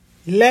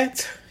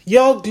Let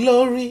your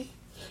glory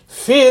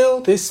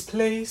fill this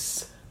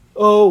place,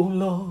 O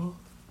Lord.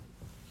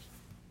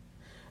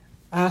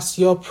 As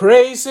your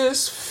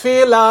praises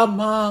fill our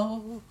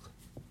mouth,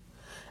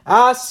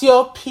 as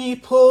your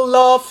people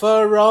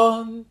offer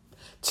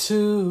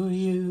unto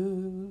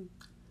you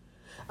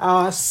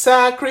our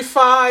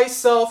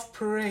sacrifice of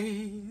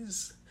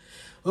praise.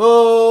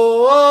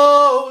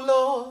 O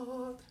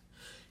Lord,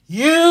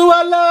 you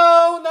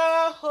alone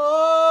are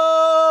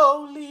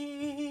holy.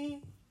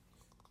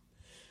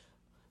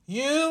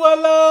 You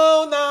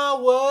alone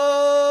are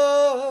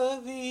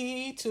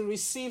worthy to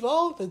receive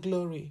all the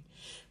glory.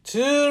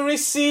 To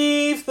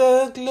receive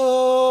the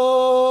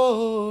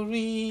glory.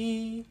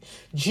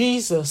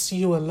 Jesus,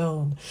 you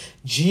alone.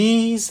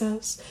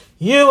 Jesus,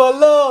 you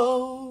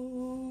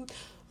alone.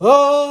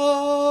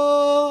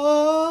 Oh,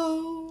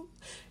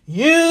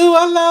 you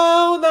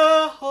alone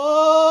are holy.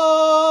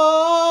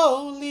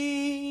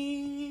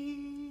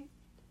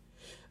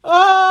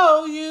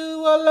 Oh,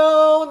 you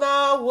alone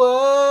are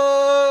worthy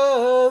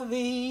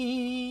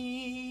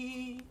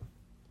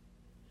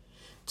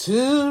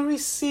to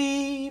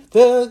receive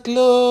the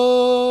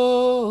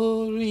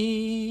glory.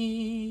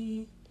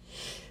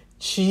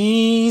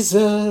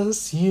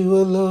 Jesus, you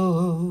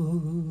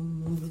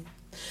alone.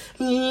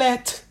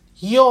 Let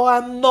your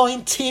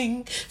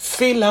anointing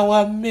fill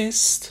our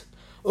midst,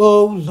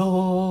 O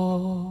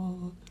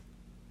Lord,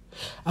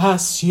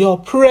 as your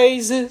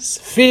praises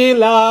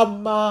fill our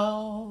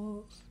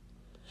mouth,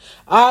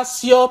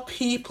 as your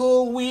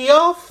people we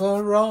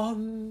offer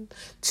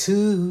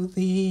unto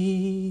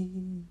thee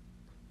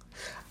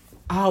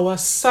our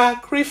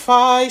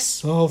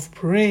sacrifice of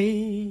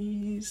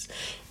praise.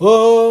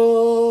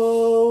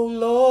 O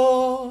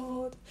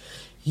Lord,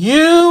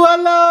 you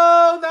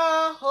alone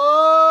are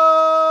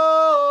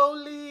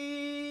holy.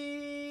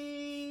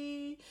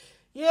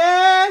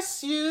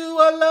 Yes, you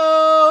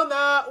alone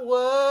are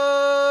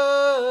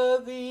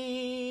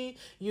worthy.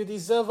 You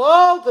deserve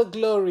all the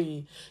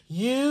glory.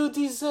 You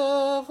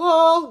deserve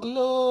all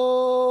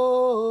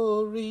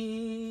glory.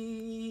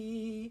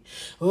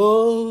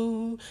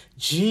 Oh,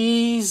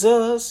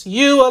 Jesus,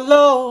 you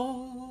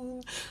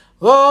alone.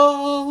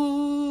 Oh,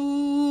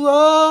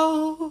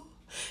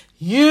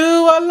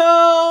 you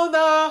alone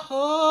are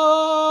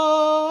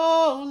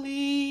holy.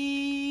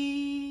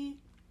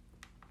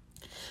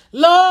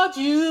 Lord,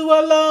 you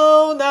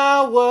alone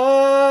are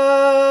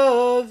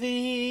worthy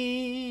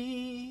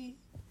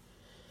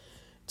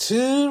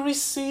to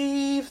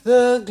receive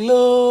the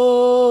glory.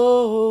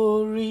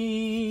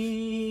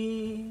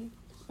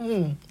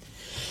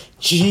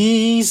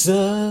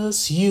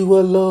 Jesus, you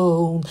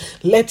alone.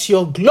 Let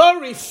your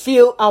glory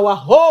fill our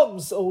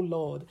homes, O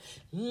Lord.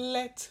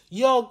 Let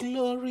your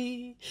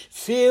glory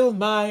fill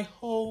my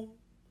home,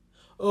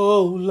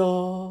 O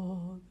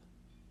Lord.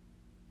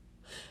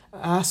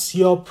 As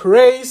your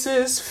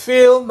praises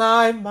fill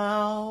my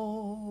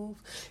mouth,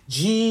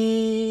 Jesus,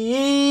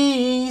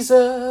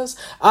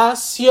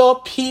 as your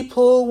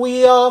people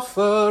we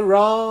offer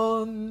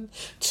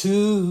unto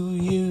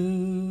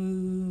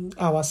you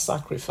our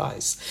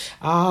sacrifice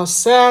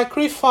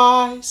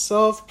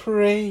of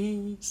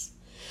praise.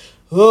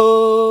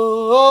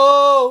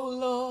 Oh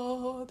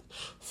Lord,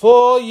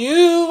 for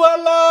you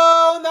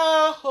alone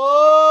are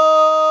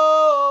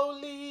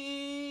holy,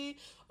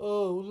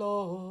 O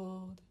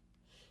Lord.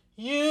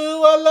 You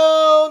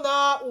alone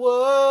are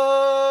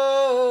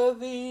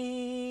worthy.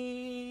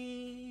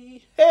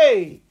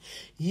 Hey,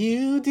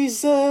 you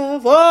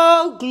deserve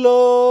all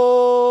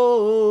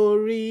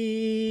glory.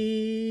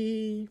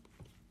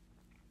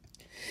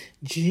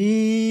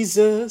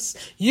 Jesus,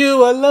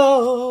 you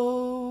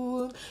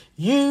alone,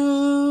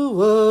 you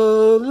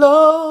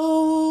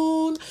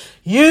alone,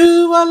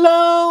 you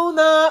alone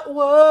are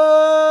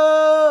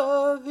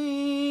worthy.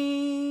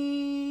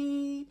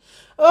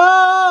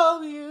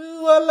 Oh,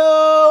 you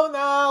alone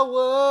are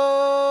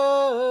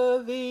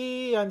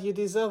worthy, and you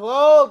deserve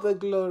all the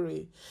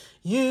glory.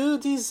 You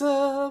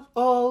deserve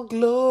all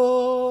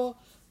glory,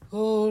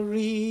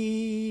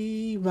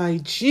 my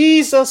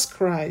Jesus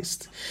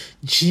Christ.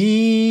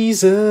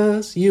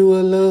 Jesus, you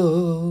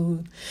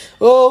alone.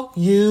 Oh,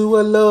 you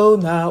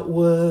alone are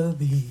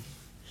worthy.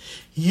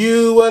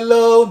 You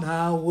alone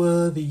are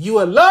worthy. You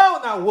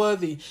alone are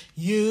worthy.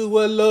 You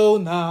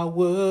alone are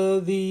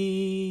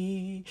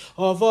worthy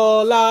of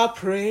all our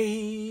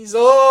praise.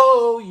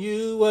 Oh,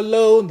 you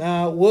alone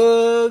are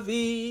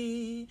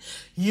worthy.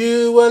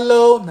 You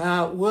alone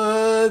are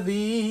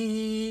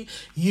worthy.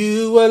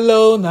 You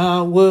alone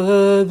are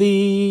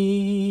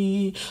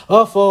worthy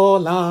of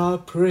all our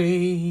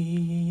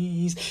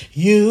praise.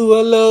 You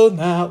alone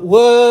are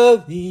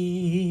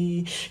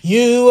worthy.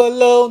 You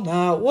alone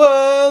are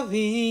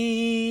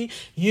worthy.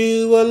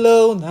 You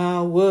alone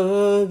are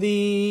worthy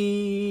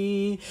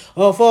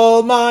of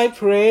all my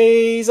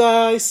praise.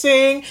 I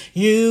sing,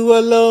 you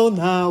alone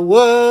are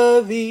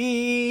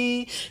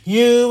worthy.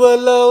 You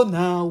alone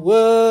are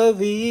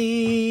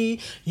worthy.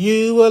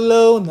 You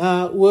alone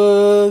are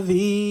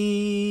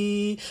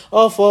worthy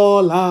of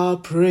all our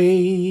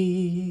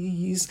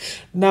praise.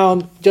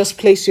 Now, just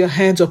place your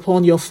hands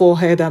upon your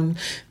forehead and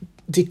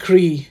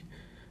decree.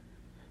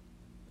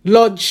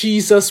 Lord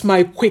Jesus,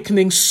 my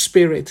quickening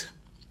spirit,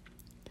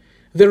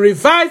 the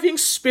reviving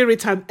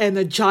spirit and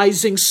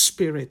energizing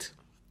spirit,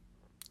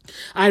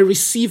 I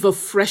receive a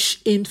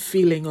fresh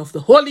infilling of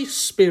the Holy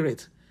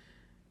Spirit,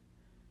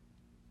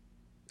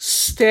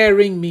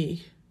 stirring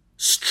me,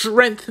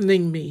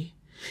 strengthening me,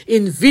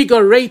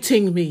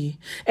 invigorating me,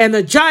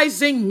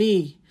 energizing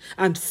me,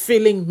 and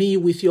filling me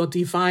with your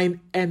divine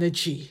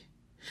energy.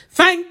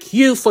 Thank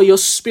you for your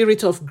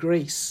spirit of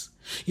grace,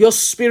 your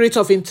spirit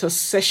of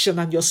intercession,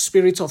 and your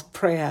spirit of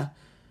prayer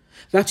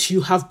that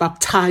you have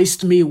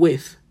baptized me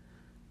with.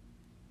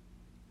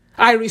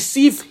 I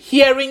receive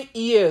hearing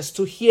ears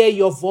to hear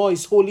your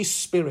voice, Holy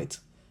Spirit,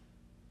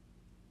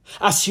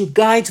 as you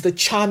guide the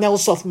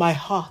channels of my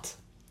heart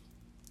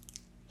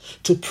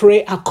to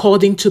pray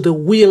according to the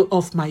will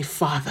of my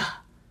Father.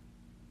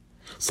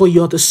 For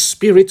you're the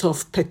spirit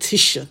of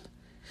petition,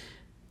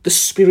 the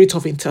spirit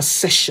of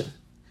intercession,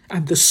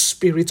 and the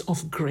spirit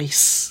of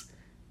grace.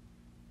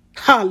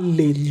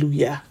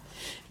 Hallelujah.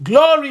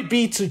 Glory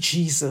be to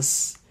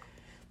Jesus.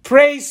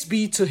 Praise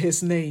be to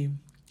his name.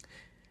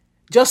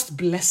 Just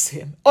bless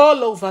him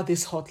all over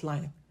this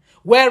hotline,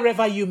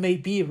 wherever you may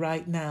be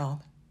right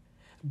now.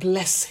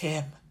 Bless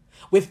him.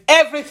 With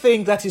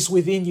everything that is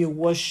within you,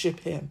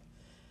 worship him.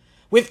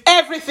 With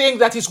everything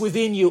that is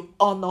within you,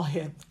 honor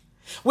him.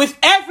 With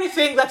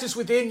everything that is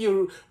within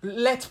you,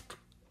 let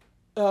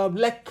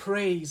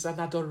praise and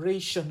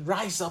adoration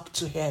rise up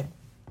to him.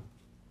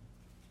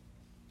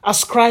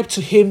 Ascribe to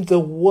him the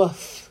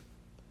worth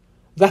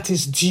that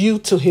is due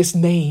to his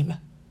name.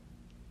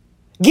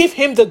 Give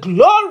him the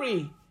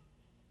glory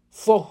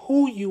for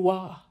who you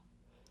are,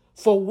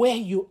 for where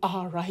you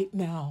are right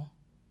now,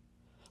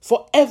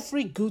 for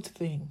every good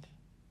thing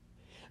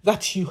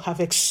that you have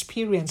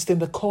experienced in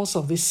the course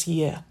of this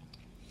year,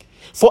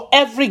 for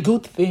every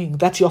good thing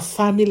that your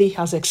family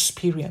has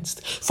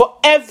experienced, for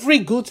every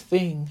good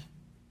thing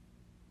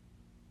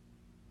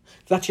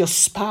that your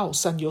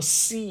spouse and your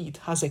seed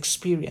has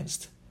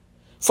experienced.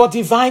 For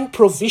divine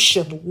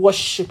provision,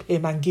 worship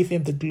him and give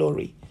him the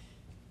glory.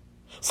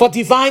 For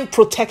divine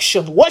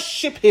protection,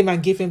 worship him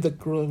and give him the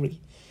glory.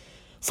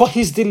 For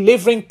his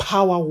delivering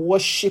power,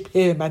 worship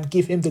him and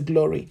give him the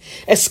glory.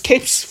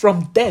 Escapes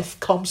from death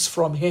comes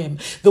from him,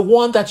 the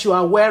one that you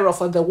are aware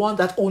of and the one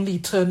that only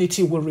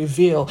eternity will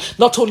reveal,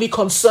 not only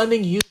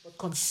concerning you, but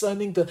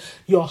concerning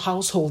your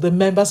household, the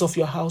members of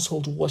your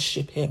household.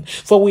 Worship him.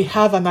 For we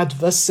have an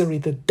adversary,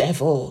 the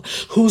devil,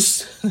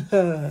 whose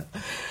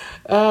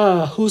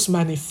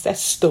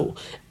manifesto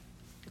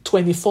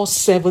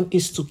 24/7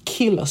 is to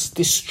kill us,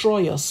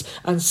 destroy us,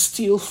 and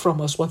steal from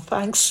us. Well,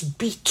 thanks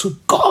be to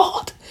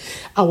God,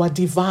 our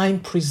divine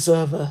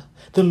preserver,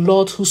 the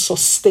Lord who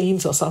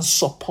sustains us and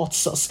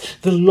supports us,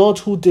 the Lord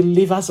who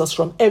delivers us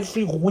from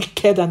every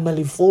wicked and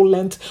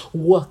malevolent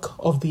work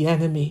of the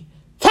enemy.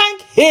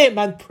 Thank him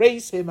and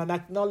praise him and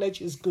acknowledge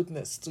his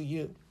goodness to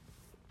you.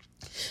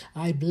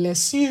 I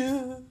bless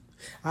you.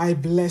 I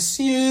bless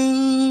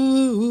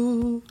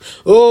you.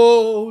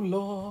 Oh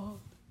Lord.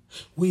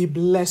 We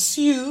bless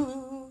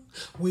you,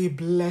 we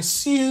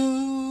bless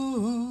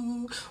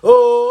you,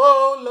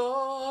 oh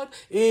Lord,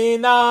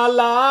 in our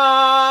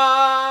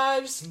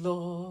lives,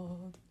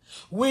 Lord.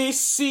 We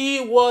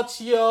see what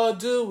you're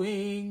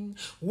doing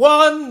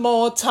one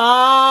more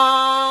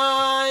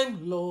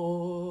time,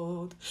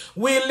 Lord.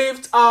 We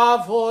lift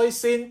our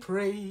voice in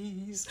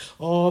praise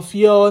of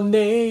your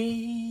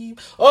name,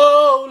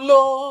 oh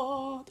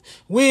Lord.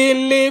 We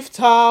lift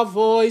our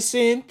voice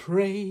in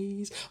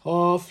praise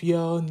of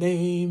your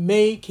name.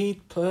 Make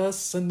it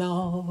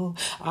personal.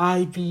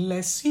 I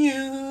bless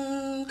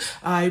you.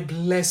 I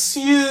bless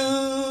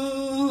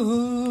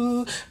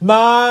you,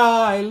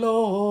 my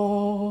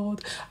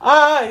Lord.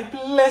 I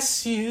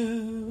bless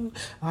you.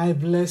 I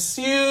bless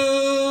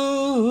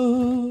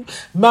you,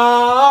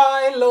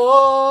 my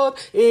Lord,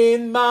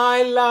 in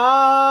my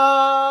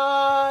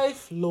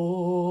life,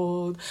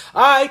 Lord.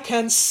 I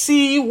can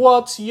see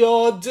what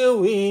you're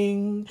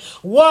doing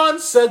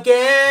once again,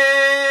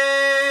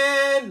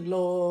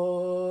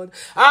 Lord.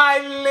 I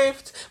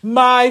lift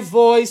my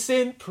voice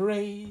in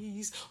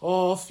praise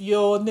of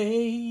your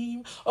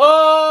name,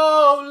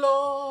 oh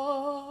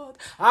Lord.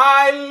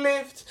 I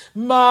lift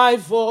my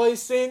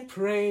voice in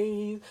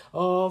praise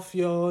of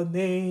your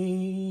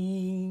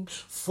name,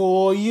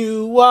 for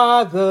you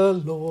are the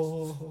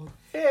Lord.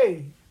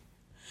 Hey!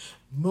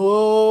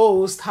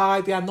 Most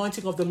High, the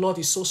anointing of the Lord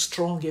is so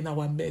strong in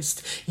our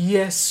midst.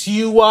 Yes,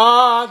 you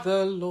are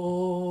the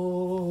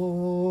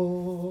Lord.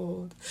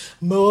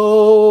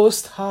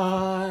 Most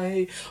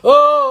High,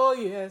 oh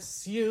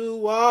yes,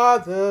 you are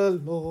the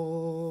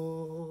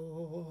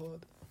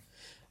Lord.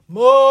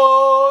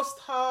 Most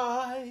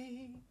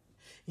High,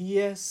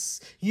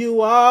 yes, you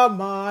are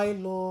my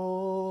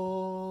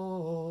Lord.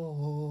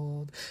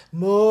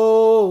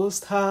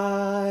 Most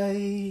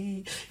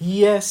High,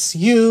 yes,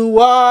 you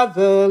are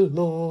the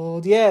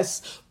Lord.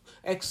 Yes,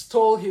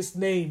 extol his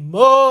name.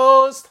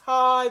 Most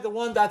High, the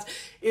one that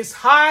is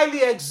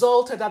highly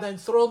exalted and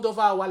enthroned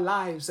over our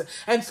lives,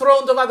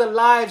 enthroned over the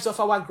lives of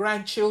our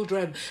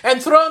grandchildren,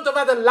 enthroned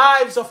over the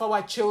lives of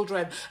our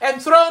children,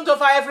 enthroned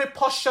over every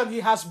portion he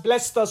has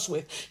blessed us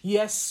with.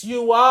 Yes,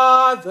 you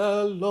are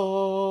the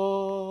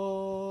Lord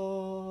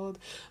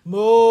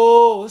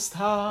Most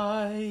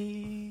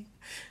High.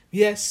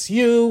 Yes,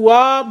 you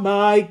are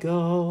my God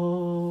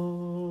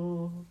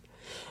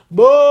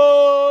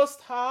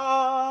Most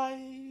High.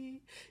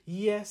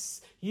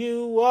 Yes,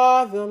 you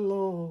are the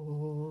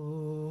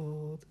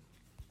Lord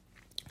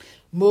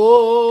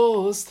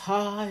Most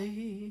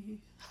High.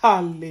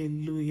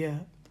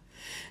 Hallelujah.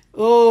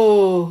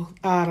 Oh,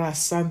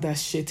 Arasanda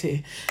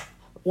Shete.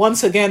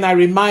 Once again, I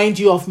remind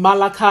you of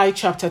Malachi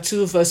chapter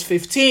 2, verse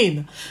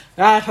 15.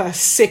 There is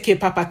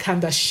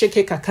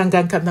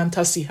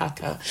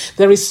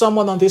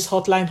someone on this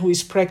hotline who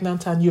is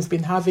pregnant, and you've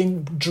been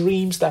having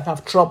dreams that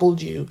have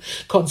troubled you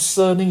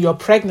concerning your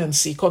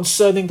pregnancy,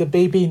 concerning the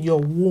baby in your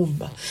womb.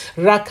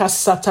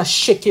 That's what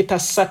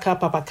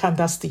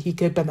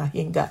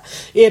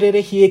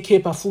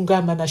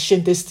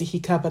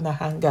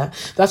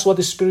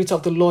the Spirit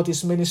of the Lord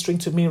is ministering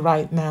to me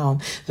right now.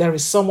 There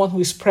is someone who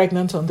is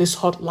pregnant on this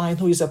hotline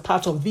who is a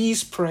part of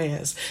these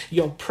prayers.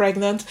 You're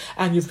pregnant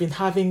and you've been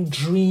having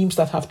dreams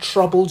that have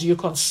troubled you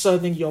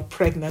concerning your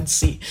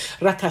pregnancy.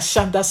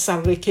 Rakashanda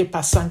sareke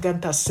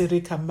pasanganta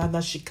sereka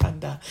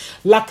manashikanda.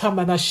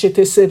 Lakamana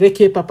shete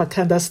sereke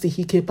papakanda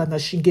stihike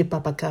panashinge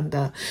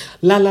papakanda.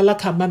 La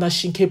kamana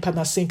shinke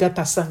panasinga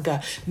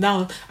tasanga.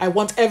 Now, I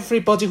want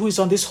everybody who is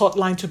on this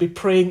hotline to be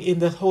praying in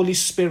the Holy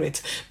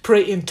Spirit.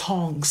 Pray in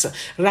tongues.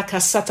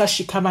 Rakasata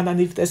shikaman. And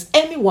if there's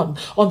anyone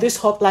on this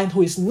hotline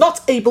who is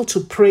not able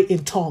to pray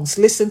in tongues,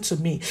 listen to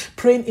me.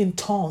 Praying in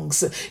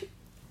tongues,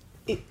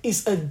 it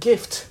is a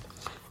gift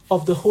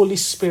of the Holy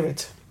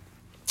Spirit.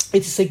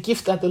 It is a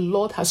gift that the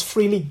Lord has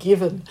freely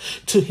given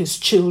to his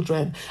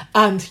children.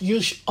 And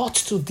you ought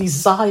to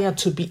desire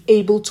to be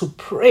able to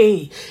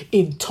pray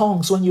in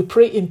tongues. When you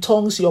pray in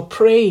tongues, you're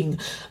praying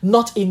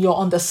not in your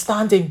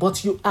understanding,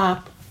 but you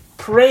are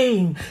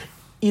praying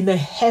in a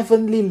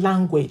heavenly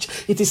language.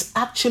 It is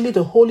actually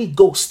the Holy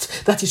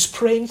Ghost that is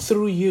praying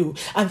through you.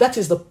 And that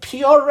is the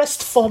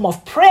purest form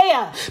of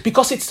prayer,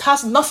 because it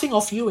has nothing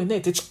of you in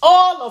it. It's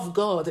all of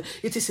God.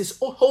 It is his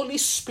Holy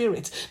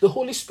Spirit, the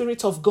Holy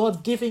Spirit of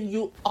God giving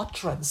you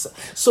utterance.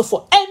 So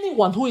for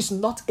anyone who is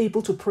not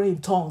able to pray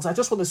in tongues, I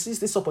just want to seize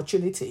this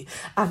opportunity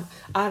and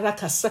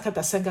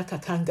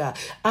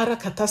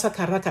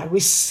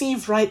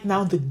receive right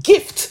now the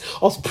gift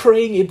of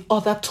praying in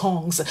other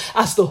tongues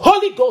as the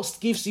Holy Ghost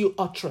gives you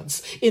utterance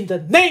in the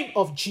name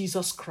of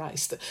Jesus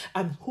Christ.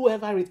 And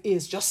whoever it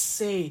is, just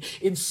say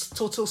in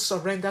total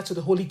surrender to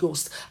the Holy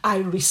Ghost, I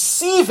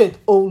receive it,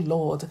 O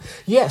Lord.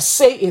 Yes,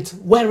 say it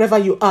wherever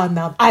you are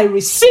now. I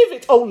receive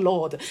it, O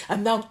Lord.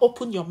 And now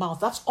open your mouth.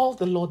 That's all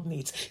the Lord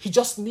needs. He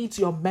just needs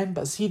your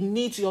members. He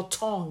needs your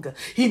tongue.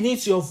 He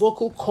needs your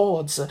vocal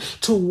cords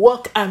to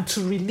work and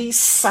to release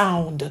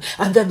sound.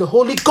 And then the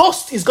Holy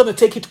Ghost is going to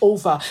take it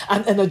over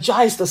and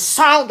energize the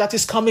sound that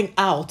is coming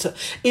out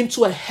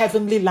into a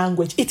heavenly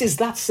language. It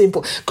is that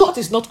simple. God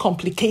is not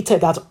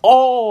complicated at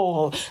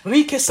all.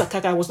 Rike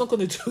Sakaka, I was not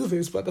going to do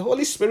this, but the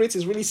Holy Spirit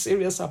is really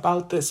serious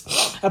about this,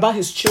 about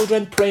his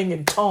children praying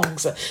in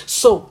tongues.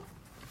 So,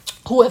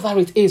 whoever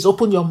it is,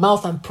 open your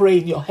mouth and pray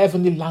in your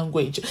heavenly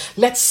language.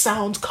 Let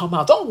sound come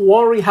out. Don't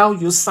worry how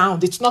you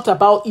sound. It's not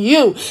about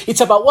you.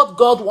 It's about what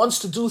God wants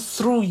to do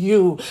through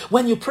you.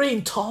 When you pray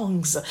in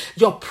tongues,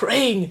 you're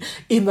praying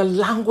in the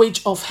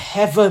language of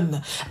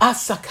heaven. And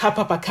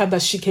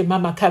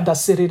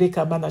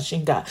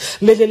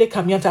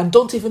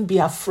don't even be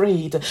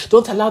afraid.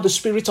 Don't allow the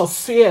spirit of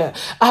fear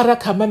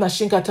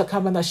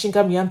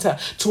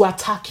to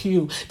attack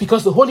you,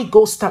 because the Holy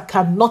Ghost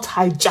cannot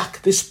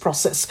hijack this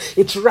process.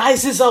 It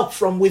rises up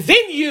from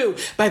within you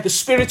by the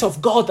Spirit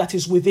of God that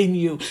is within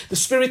you. The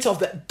spirit of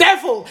the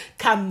devil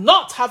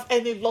cannot have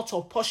any lot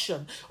or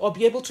portion or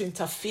be able to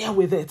interfere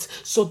with it.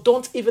 So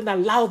don't even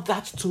allow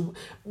that to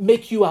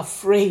make you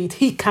afraid.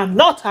 He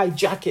cannot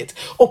hijack it.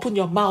 Open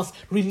your mouth,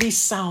 release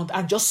sound,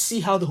 and just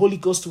see how the Holy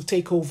Ghost will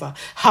take over.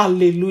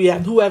 Hallelujah.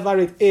 And whoever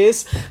it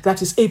is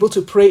that is able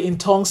to pray in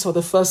tongues for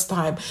the first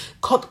time,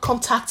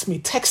 contact me,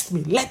 text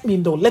me, let me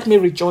know. Let me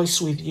rejoice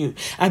with you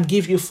and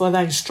give you further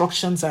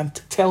instructions and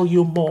tell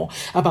you more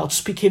about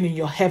speaking in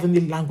your heavenly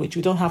language.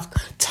 We don't have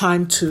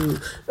time to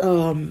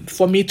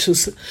for me to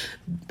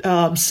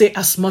say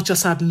as much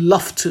as I'd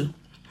love to.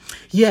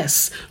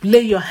 Yes,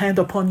 lay your hand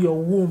upon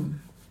your womb.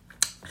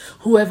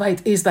 Whoever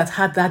it is that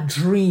had that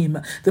dream,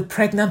 the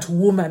pregnant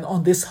woman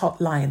on this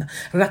hotline,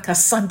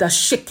 Rakasanda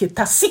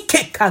Sheketa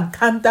Sike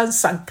Kankandan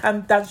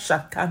Sankandan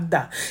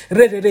Shakanda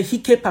Rere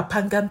Hike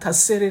Papanganta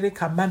Serere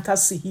Kamanta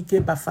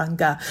Sihike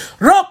Bafanga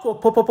Roko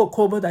Popopo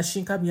Kobo da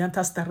Shinka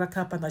Mianta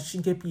Staraka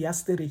Panashinke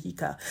Piaste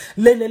Rehika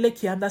Lelele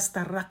Kianda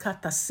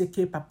Staraka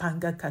Taseke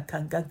Papanga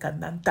Kakanga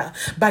Kananta.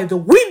 By the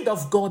wind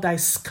of God I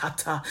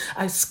scatter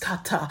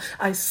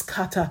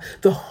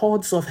the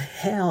hordes of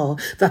hell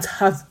that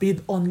have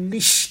been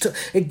unleashed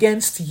launched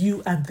against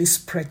you and this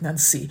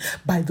pregnancy,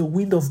 by the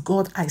wind of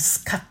God, I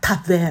scatter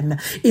them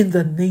in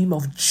the name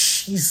of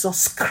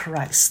Jesus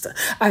Christ.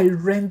 I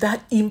render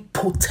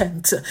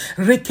impotent.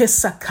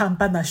 Yes,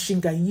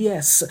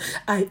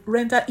 I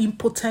render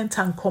impotent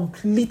and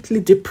completely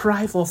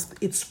deprived of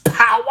its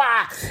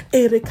power.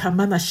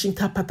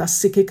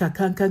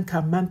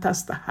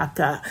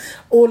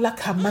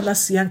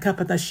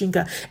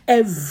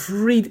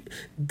 Every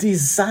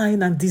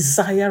design and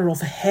desire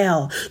of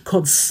hell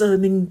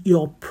concerning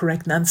your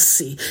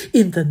pregnancy,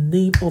 in the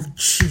name of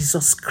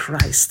Jesus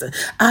Christ.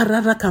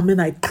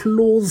 I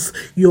clothe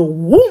your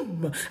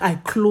womb, I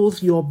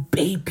clothe your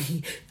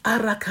baby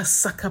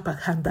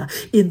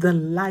in the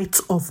light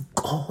of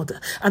God,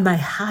 and I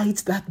hide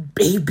that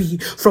baby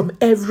from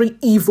every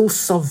evil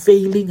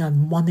surveilling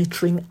and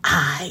monitoring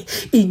eye.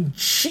 In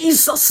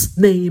Jesus'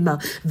 name,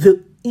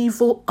 the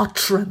evil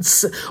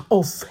utterance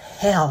of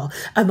hell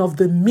and of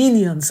the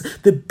minions,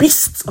 the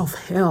beasts of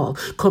hell,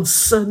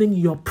 concerning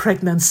your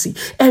pregnancy,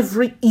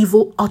 every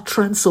evil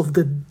utterance of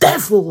the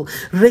devil,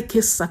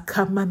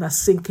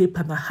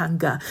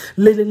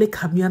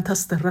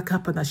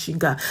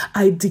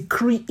 I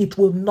decree it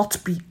will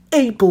not be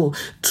able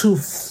to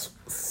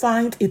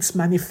find its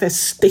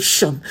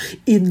manifestation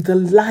in the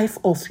life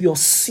of your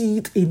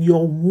seed in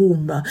your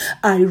womb.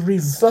 I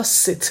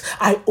reverse it,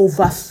 I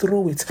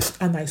overthrow it,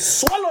 and I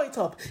swallow it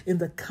up in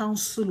the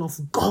counsel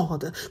of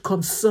God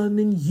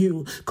concerning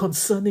you,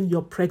 concerning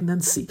your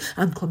pregnancy,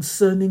 and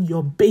concerning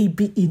your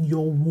baby in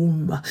your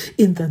womb.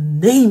 In the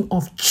name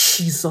of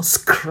Jesus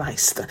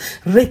Christ.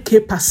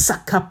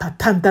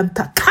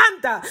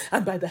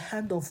 And by the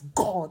hand of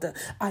God,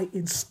 I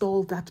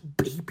install that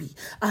baby.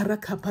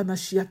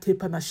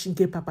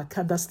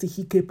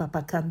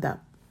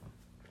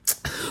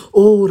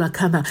 Oh,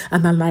 Rakana,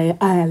 and I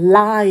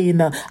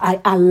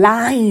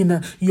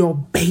align your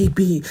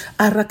baby,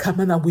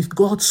 Arakamana, with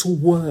God's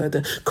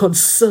word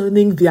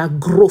concerning their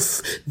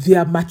growth,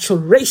 their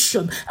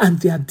maturation, and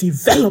their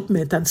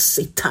development. And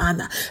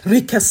Satan,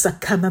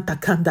 Rikasakana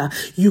Takanda,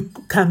 you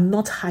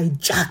cannot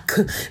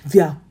hijack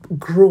their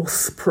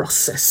growth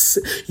process.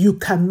 You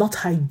cannot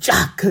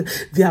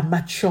hijack their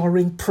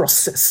maturing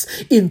process.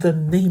 In the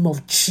name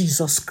of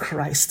Jesus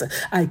Christ,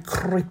 I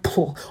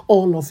cripple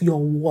all of your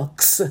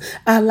works.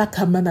 And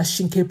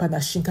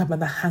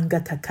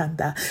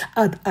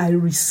I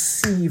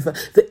receive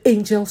the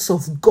angels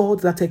of God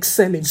that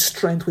excel in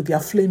strength with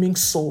their flaming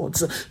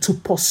swords to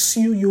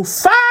pursue you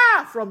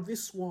far from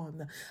this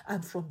one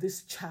and from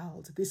this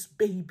child, this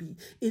baby,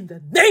 in the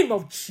name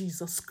of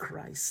Jesus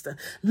Christ.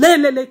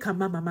 Lelele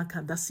kamama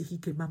makanda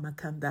sihike mama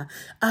kanda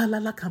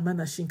alala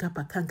kamana shinka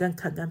pakangan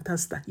kaganta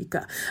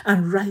stahika.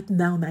 And right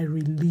now I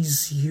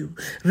release you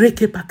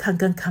reke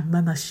pakangan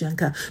kamana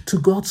shanka to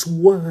God's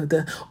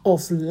word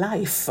of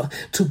life,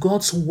 to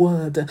God's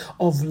word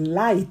of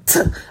light.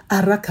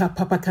 Araka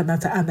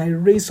papakanata, and I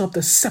raise up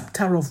the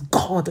scepter of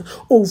God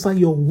over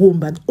your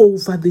womb and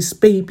over this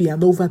baby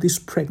and over this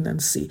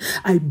pregnancy.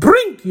 I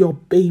bring your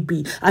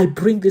baby, I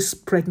bring this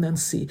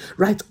pregnancy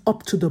right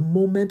up to the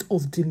moment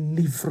of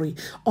delivery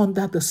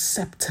under the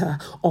scepter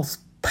of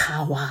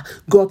power,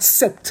 God's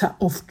scepter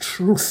of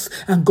truth,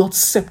 and God's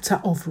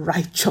scepter of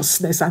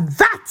righteousness, and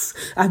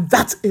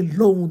that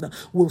alone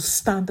will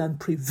stand and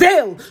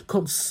prevail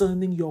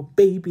concerning your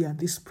baby and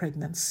this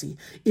pregnancy,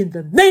 in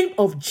the name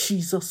of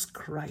Jesus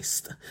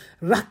Christ.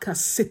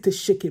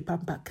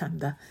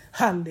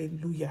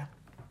 Hallelujah.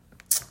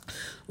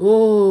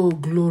 Oh,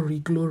 glory,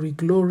 glory,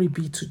 glory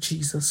be to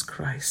Jesus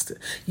Christ.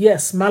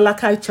 Yes,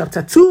 Malachi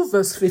chapter 2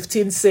 verse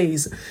 15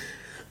 says,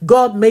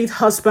 God made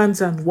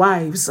husbands and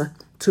wives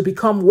to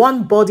become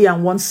one body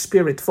and one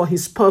spirit for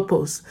his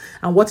purpose.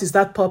 And what is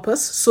that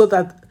purpose? So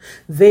that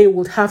they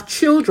would have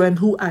children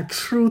who are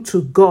true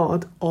to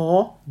God,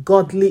 or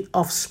godly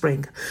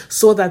offspring,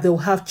 so that they'll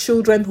have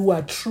children who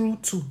are true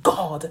to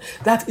God.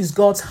 That is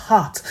God's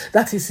heart.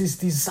 That is his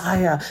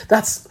desire.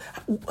 That's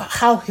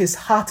how his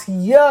heart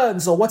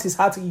yearns, or what his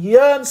heart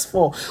yearns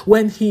for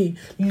when he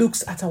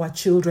looks at our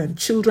children.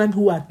 Children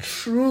who are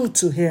true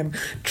to him,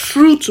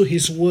 true to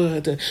his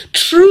word,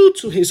 true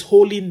to his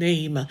holy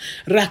name.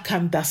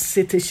 Rakanda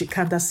sete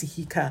shikanda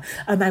sihika.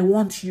 And I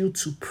want you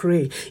to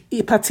pray,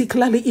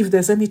 particularly if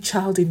there's any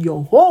child in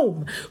your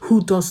home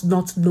who does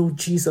not know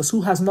Jesus,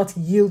 who has not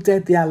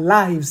yielded their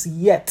lives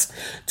yet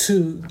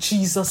to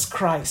Jesus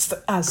Christ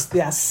as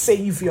their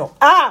Savior.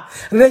 Call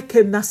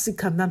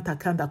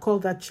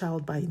that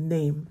child by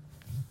name.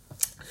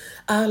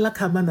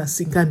 Alakamana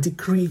sing and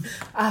decree,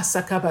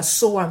 Sakaba,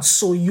 so and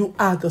so, you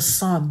are the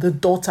son, the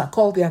daughter,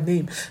 call their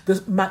name,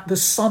 the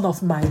son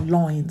of my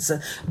loins,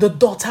 the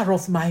daughter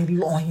of my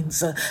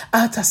loins. And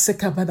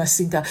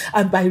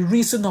by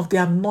reason of the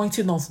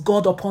anointing of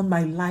God upon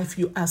my life,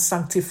 you are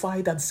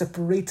sanctified and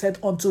separated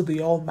unto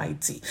the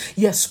Almighty.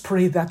 Yes,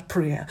 pray that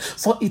prayer.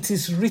 For it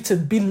is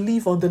written,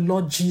 believe on the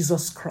Lord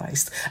Jesus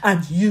Christ,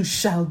 and you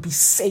shall be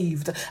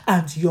saved,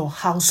 and your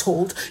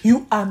household.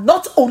 You are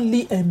not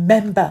only a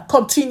member,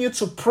 continue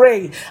to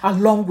pray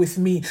along with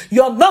me.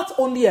 You're not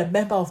only a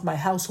member of my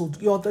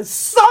household, you're the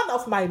son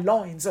of my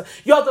loins.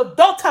 You're the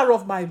daughter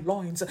of my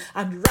loins.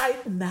 And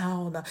right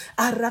now,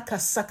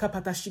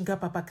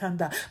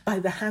 by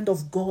the hand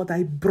of God,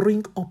 I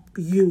bring up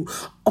you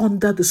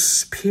under the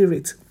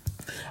spirit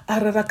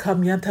of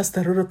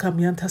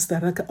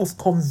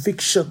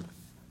conviction.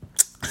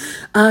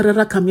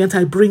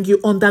 I bring you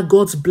under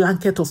God's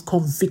blanket of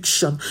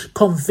conviction,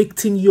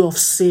 convicting you of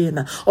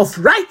sin, of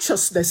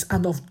righteousness,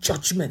 and of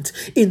judgment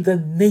in the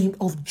name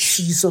of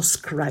Jesus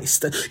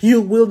Christ. You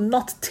will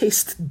not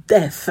taste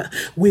death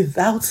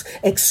without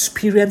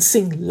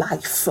experiencing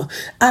life.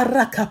 That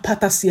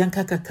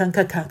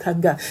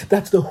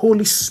the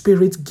Holy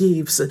Spirit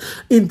gives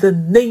in the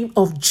name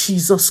of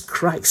Jesus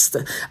Christ.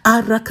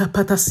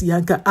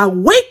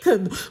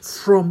 Awaken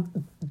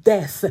from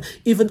death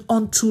even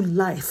unto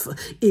life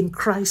in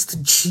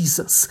Christ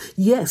Jesus.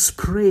 Yes,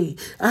 pray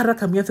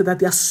that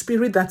their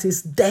spirit that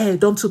is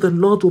dead unto the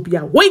Lord will be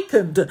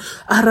awakened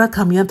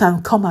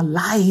and come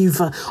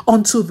alive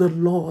unto the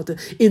Lord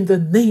in the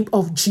name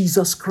of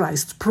Jesus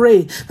Christ.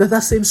 Pray that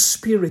that same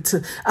spirit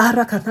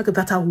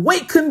that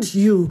awakened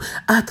you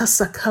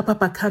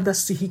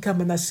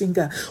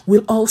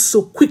will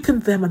also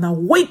quicken them and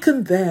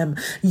awaken them.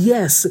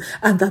 Yes,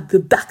 and that the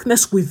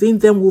darkness within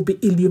them will be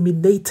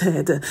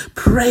illuminated.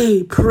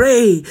 Pray,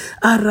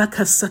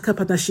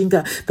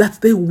 that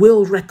they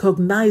will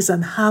recognize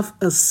and have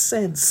a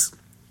sense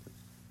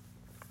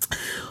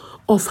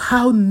of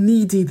how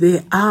needy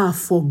they are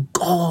for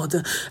God.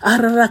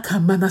 That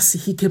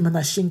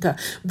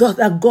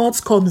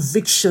God's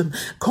conviction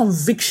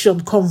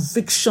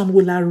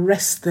will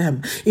arrest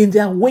them in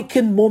their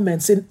waking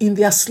moments, in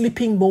their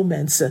sleeping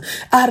moments.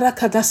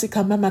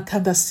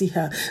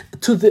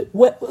 To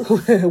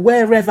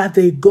wherever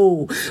they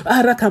go,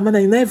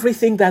 in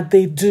everything that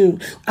they do,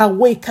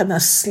 awake and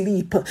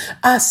asleep.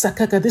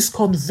 This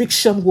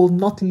conviction will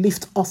not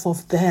lift off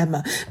of them.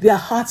 Their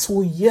hearts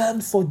will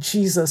yearn for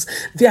Jesus.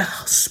 Their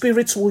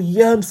spirits will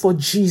yearn for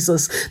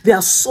Jesus.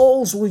 Their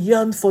souls will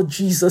yearn for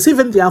Jesus.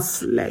 Even their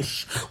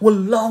flesh will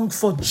long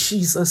for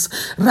Jesus.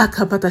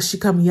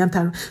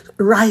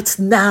 Right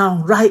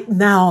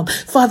now.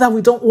 Father,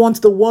 we don't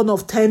want the one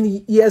of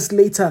 10 years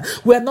later.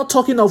 We're not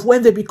talking of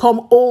when they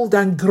become old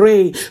and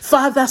gray.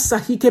 Father,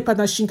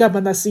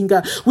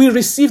 we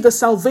receive the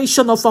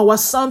salvation of our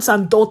sons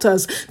and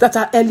daughters that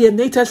are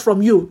alienated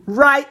from you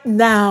right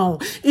now.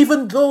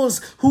 Even those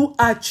who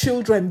are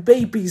children,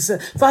 babies.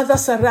 Father,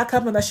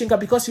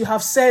 because you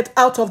have said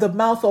out of the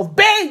mouth of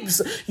babes,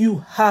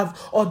 you have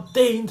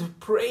ordained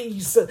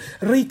praise.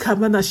 From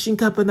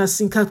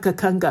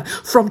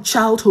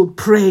childhood,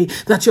 pray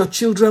that your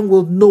children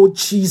will know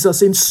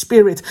Jesus in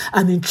spirit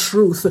and in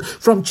truth.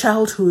 From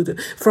childhood,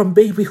 from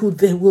babyhood,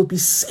 they will be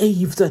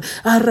saved.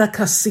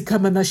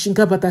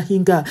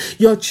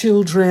 Your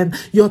children,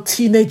 your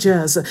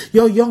teenagers,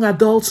 your young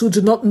adults who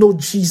do not know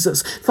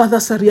Jesus, Father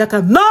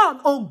Sariaka, none,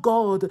 oh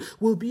God,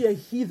 will be a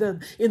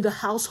heathen in the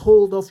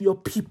household of your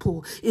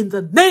people in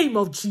the name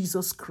of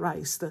Jesus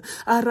Christ.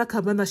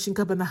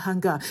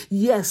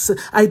 Yes,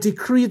 I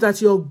decree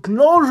that your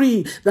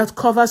glory that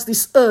covers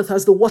this earth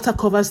as the water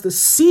covers the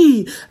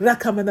sea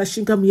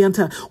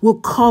will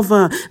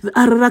cover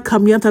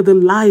the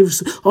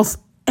lives of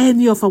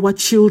any of our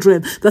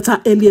children that are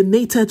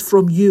alienated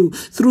from you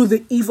through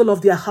the evil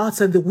of their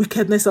hearts and the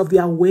wickedness of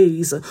their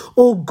ways.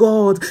 Oh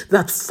God,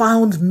 that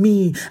found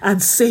me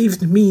and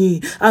saved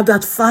me, and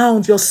that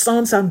found your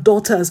sons and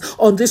daughters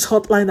on this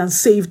hotline and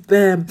saved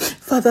them.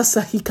 Father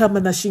Sahika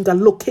Manashinga,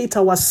 locate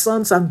our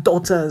sons and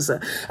daughters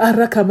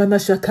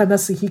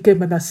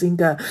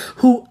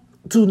who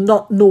do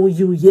not know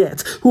you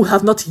yet, who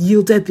have not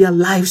yielded their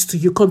lives to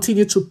you.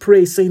 Continue to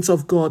pray, saints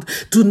of God.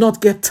 Do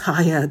not get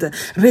tired.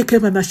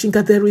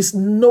 There is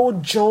no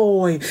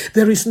joy.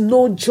 There is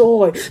no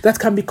joy that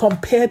can be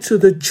compared to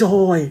the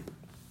joy.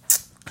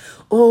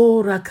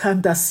 Oh,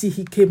 Rakanda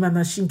Sihike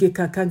Manashinge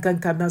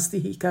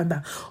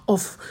Kakankankanastihikanda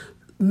of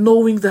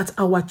knowing that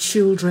our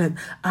children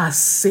are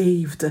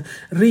saved.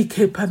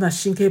 Rike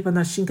Panashinke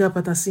Panashinga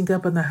Panasinga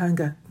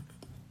Panahanga.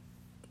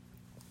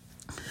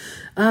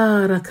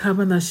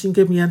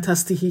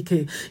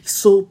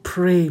 So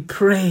pray,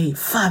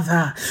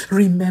 Father,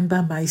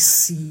 remember my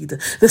seed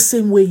the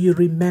same way you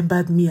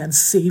remembered me and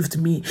saved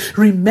me.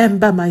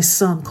 Remember my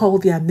son, call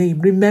their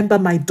name. Remember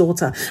my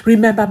daughter,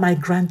 remember my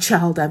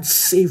grandchild and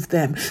save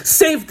them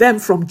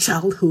from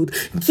childhood.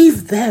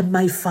 Give them,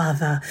 my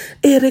Father,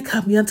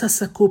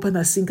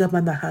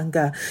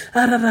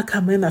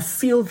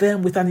 fill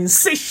them with an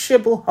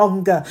insatiable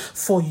hunger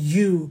for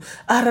you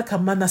and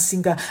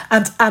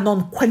an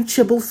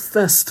unquenchable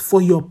thirst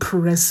for your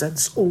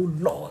presence, oh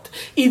Lord.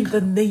 In the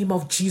name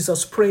of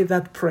Jesus, pray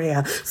that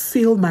prayer.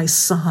 Fill my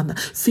son,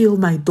 fill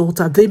my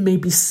daughter. They may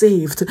be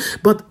saved,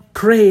 but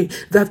pray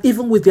that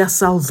even with their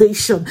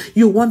salvation,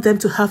 you want them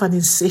to have an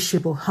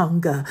insatiable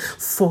hunger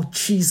for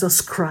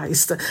Jesus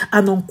Christ,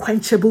 an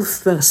unquenchable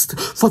thirst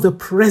for the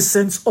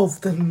presence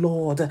of the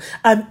Lord,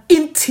 an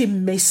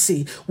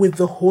intimacy with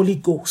the Holy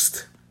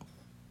Ghost.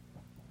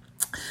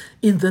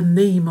 in the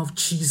name of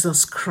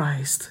Jesus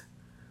Christ.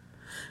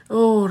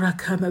 Oh,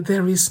 Rakana,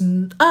 there is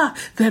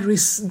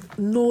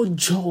no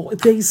joy.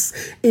 There is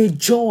a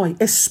joy,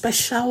 a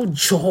special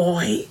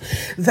joy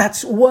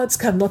that words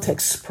cannot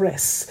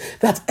express,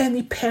 that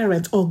any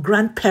parent or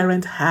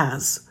grandparent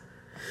has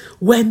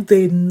when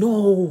they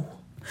know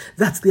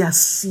that their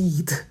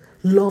seed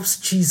loves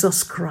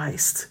Jesus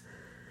Christ,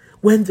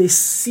 when they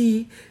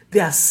see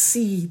their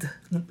seed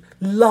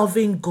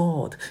loving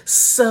God,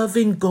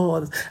 serving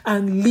God,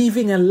 and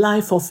living a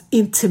life of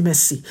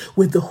intimacy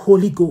with the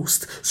Holy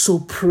Ghost. So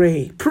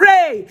pray,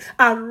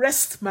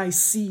 arrest my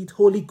seed,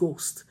 Holy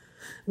Ghost.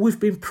 We've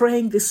been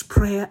praying this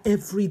prayer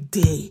every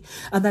day,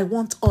 and I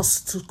want us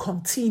to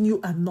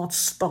continue and not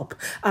stop.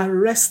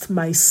 Arrest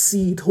my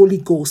seed, Holy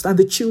Ghost. And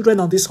the children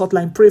on this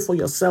hotline, pray for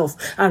yourself.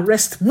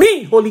 Arrest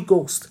me, Holy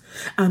Ghost,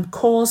 and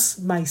cause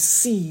my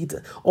seed,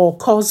 or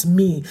cause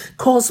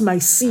my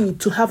seed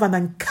to have an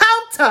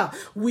encounter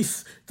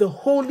with the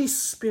Holy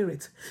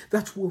Spirit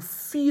that will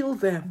fill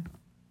them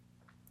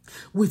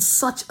with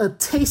such a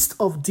taste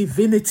of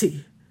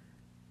divinity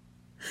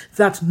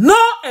that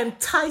no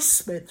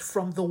enticement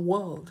from the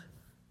world,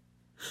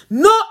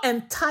 no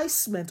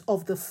enticement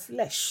of the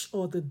flesh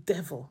or the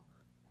devil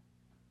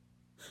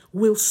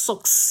will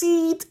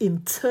succeed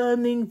in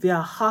turning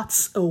their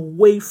hearts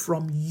away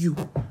from you.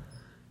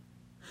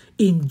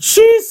 In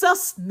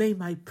Jesus'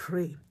 name I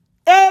pray.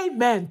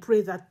 Amen.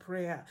 Pray that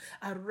prayer.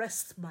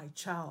 Arrest my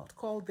child.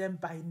 Call them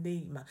by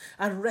name.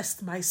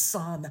 Arrest my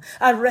son.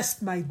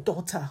 Arrest my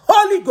daughter.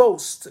 Holy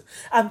Ghost.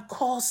 And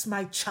cause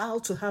my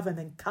child to have an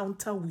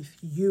encounter with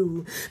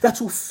you that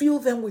will fill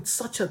them with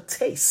such a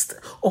taste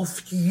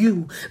of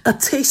you, a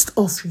taste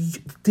of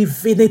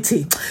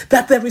divinity,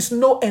 that there is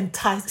no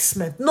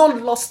enticement, no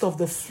lust of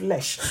the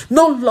flesh,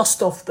 no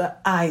lust of the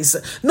eyes,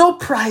 no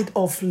pride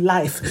of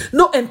life,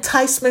 no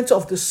enticement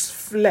of this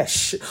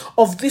flesh,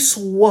 of this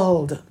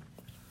world,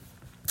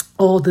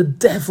 or the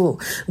devil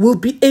will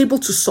be able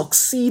to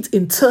succeed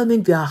in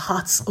turning their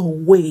hearts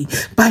away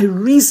by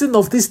reason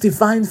of this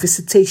divine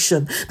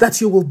visitation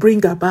that you will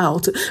bring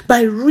about,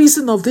 by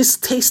reason of this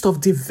taste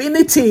of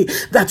divinity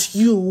that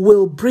you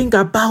will bring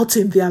about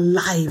in their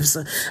lives.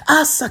 That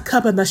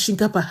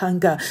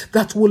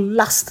will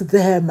last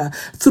them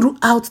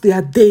throughout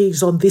their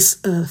days on this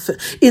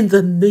earth, in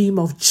the name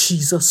of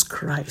Jesus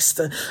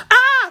Christ.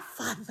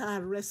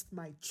 Father, arrest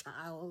my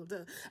child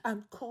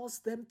and cause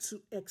them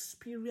to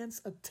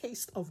experience a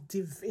taste of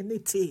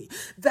divinity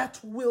that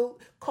will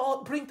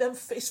bring them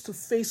face to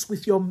face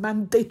with your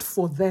mandate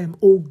for them,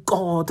 oh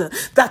God,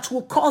 that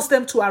will cause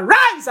them to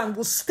arise and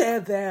will stir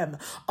them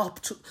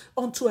up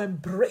onto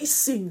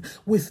embracing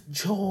with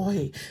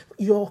joy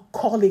your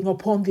calling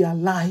upon their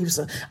lives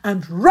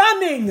and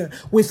running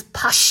with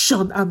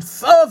passion and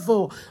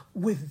fervor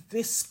with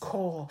this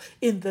call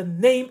in the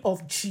name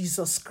of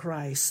Jesus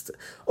Christ.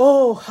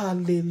 Oh,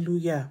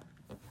 hallelujah.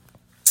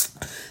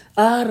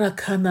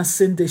 Arakana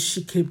sende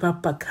shike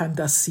papa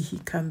kanda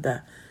sihi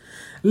kanda.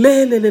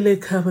 Le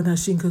kabana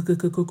shinga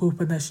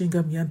kokopana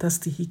shinga mianta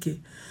stihike.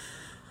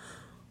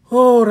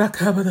 Oh,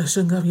 rakabana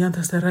shinga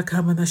mianta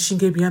starakabana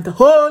shinga mianta.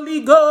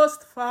 Holy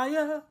Ghost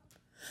fire,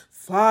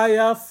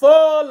 fire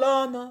fall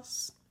on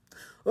us.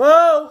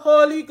 Oh,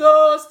 Holy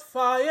Ghost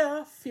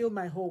fire, fill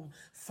my home.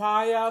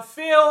 Fire,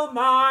 fill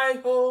my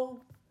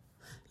home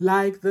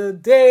like the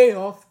day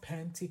of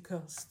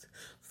Pentecost.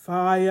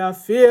 Fire,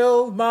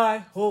 fill my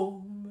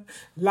home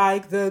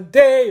like the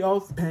day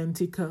of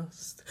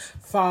Pentecost.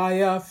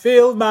 Fire,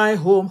 fill my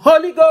home.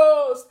 Holy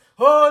Ghost,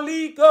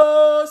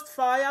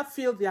 fire,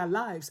 fill their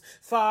lives.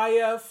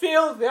 Fire,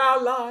 fill their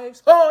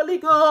lives. Holy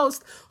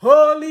Ghost,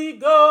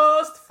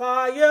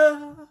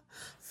 fire.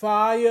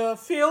 Fire,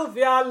 fill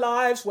their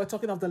lives. We're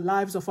talking of the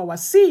lives of our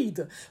seed,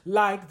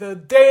 like the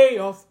day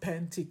of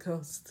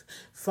Pentecost.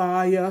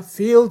 Fire,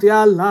 fill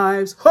their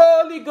lives.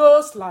 Holy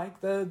Ghost, like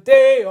the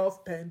day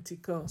of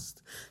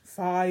Pentecost.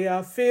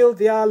 Fire, fill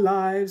their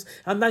lives.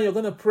 And now you're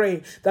going to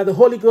pray that the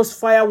Holy Ghost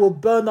fire will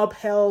burn up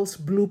hell's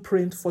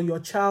blueprint for your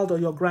child or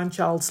your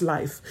grandchild's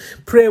life.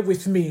 Pray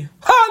with me.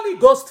 Holy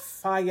Ghost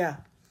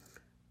fire,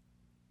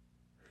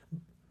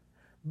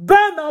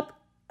 burn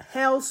up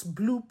hell's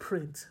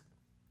blueprint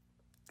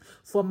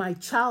for my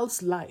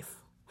child's life,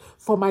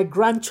 for my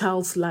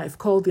grandchild's life.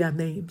 Call their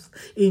names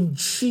in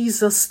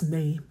Jesus'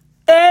 name.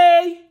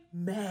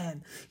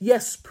 Amen.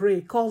 Yes, pray.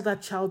 Call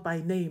that child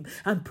by name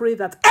and pray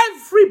that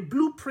every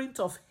blueprint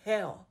of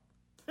hell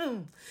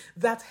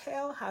that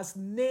hell has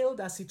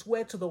nailed, as it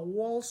were, to the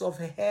walls of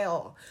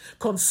hell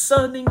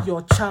concerning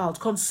your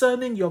child,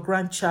 concerning your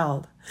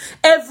grandchild,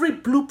 every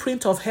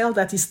blueprint of hell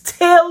that is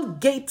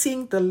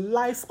tailgating the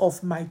life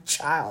of my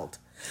child,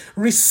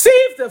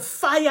 receive the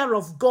fire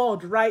of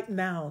God right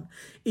now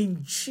in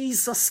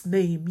Jesus'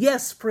 name.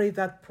 Yes, pray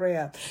that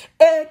prayer.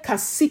 E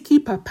kasiki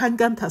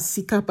papanga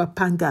tasika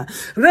papanga.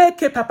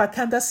 Reke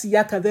papakanda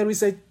siyaka. There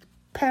is a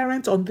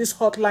parent on this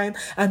hotline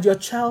and your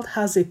child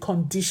has a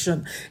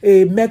condition,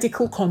 a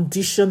medical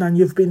condition, and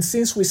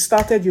since we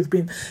started, you've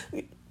been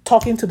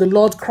talking to the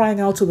Lord,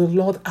 crying out to the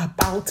Lord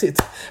about it.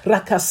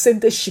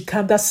 Rakasende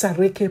shikanda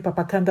sareke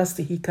papakanda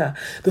stihika.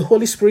 The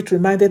Holy Spirit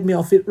reminded me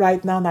of it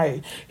right now.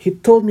 And He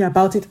told me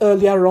about it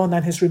earlier on,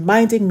 and He's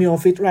reminding me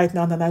of it right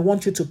now. And I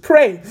want you to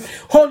pray.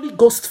 Holy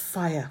Ghost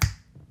fire,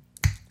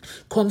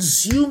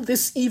 consume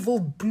this evil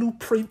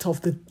blueprint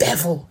of the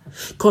devil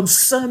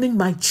concerning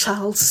my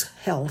child's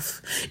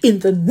health.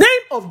 In the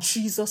name of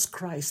Jesus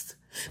Christ,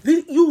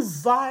 you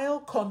vile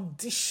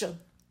condition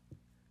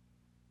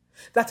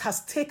that has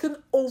taken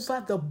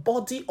over the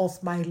body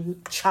of my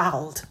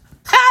child.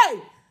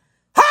 Hey!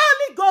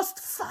 Holy Ghost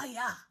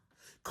fire,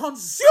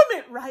 consume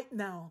it right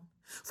now.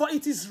 For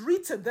it is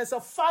written, there's a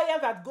fire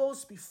that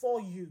goes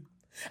before you,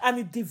 and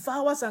it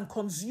devours and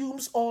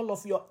consumes all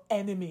of your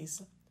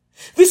enemies.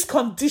 This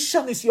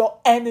condition is your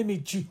enemy,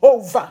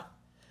 Jehovah.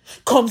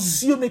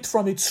 Consume it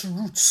from its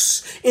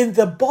roots in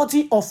the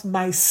body of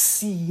my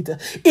seed,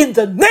 in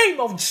the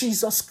name of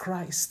Jesus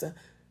Christ.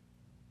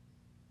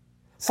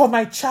 For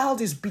my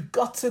child is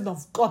begotten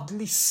of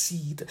godly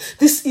seed.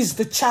 This is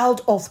the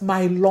child of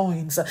my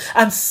loins.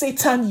 And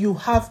Satan, you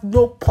have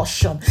no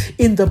portion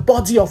in the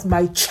body of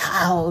my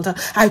child.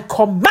 I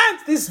command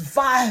this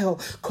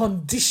vile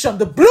condition,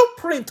 the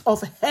blueprint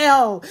of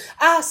hell,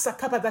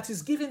 Sakaba, that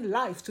is giving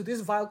life to this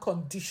vile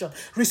condition.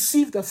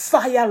 Receive the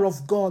fire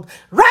of God.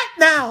 Right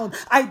now,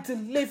 I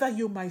deliver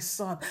you, my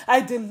son. I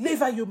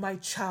deliver you, my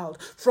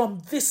child,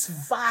 from this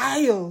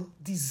vile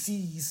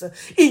disease.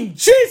 In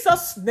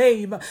Jesus'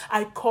 name,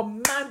 I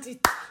command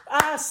it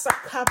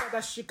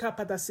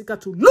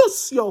to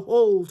loose your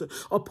hold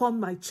upon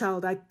my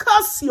child. I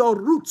curse your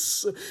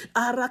roots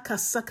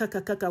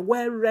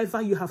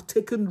wherever you have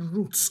taken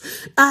roots.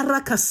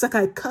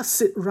 I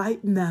curse it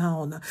right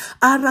now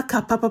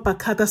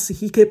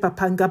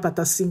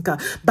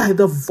by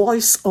the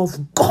voice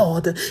of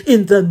God,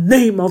 in the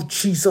name of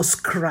Jesus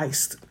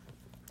Christ.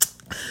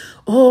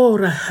 Oh,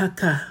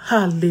 Rahaka,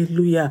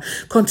 hallelujah.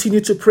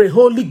 Continue to pray.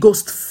 Holy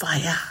Ghost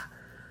fire.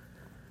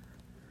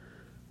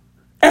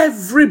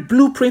 Every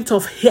blueprint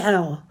of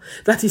hell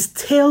that is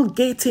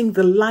tailgating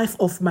the life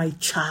of my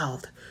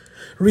child,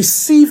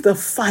 receive the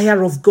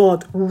fire of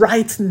God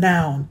right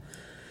now.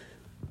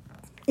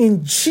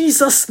 In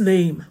Jesus'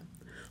 name.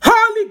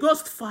 Holy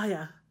Ghost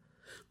fire.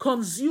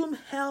 Consume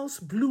hell's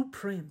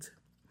blueprint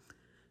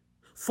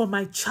for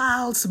my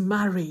child's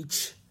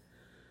marriage,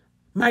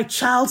 my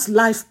child's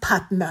life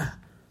partner,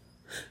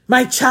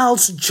 my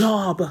child's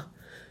job,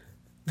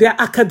 their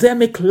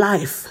academic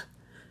life,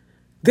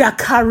 their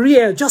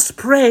career. Just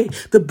pray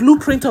the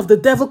blueprint of the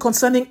devil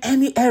concerning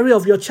any area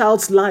of your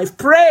child's life.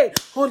 Pray.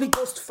 Holy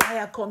Ghost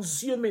fire,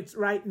 consume it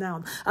right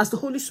now. As the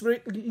Holy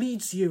Spirit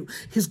leads you,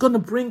 He's going to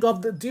bring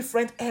up the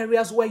different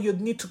areas where you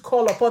need to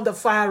call upon the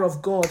fire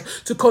of God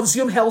to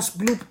consume hell's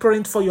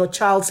blueprint for your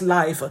child's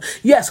life.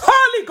 Yes,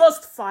 Holy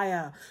Ghost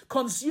fire,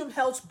 consume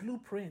hell's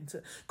blueprint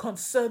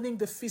concerning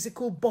the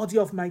physical body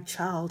of my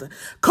child,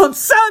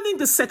 concerning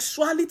the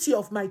sexuality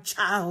of my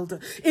child.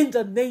 In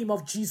the name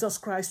of Jesus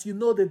Christ, you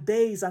know the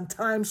days and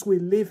times we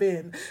live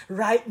in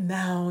right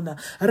now,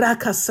 and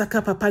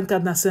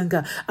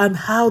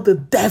how the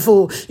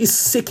devil is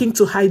seeking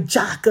to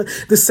hijack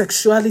the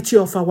sexuality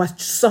of our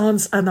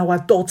sons and our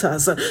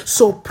daughters.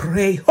 So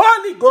pray,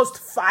 Holy Ghost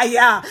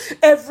fire,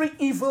 every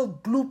evil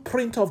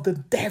blueprint of the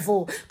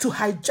devil to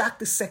hijack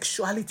the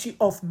sexuality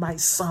of my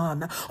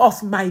son,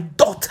 of my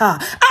daughter,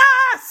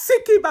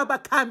 Siki Baba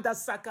Kanda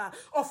Saka,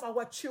 of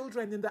our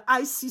children in the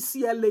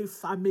ICCLA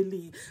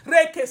family.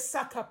 Reke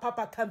Saka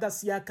Papa Kanda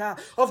Siaka,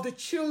 of the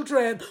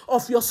children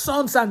of your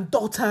sons and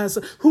daughters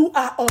who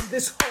are on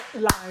this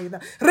hotline.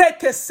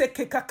 Reke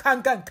Seke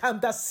Kakanga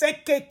Kanda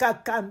Seke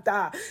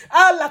Kakanda.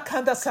 Ala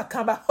Kanda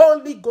Sakama,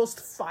 Holy Ghost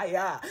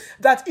fire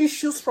that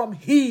issues from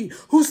He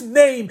whose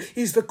name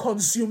is the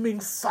consuming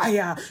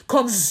fire.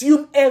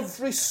 Consume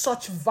every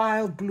such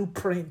vile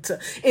blueprint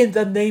in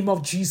the name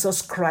of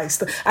Jesus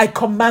Christ. I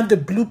command the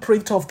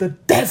blueprint of the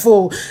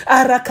devil,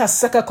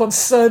 Arakasaka,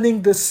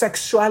 concerning the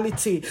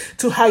sexuality,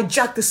 to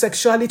hijack the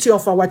sexuality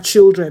of our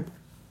children.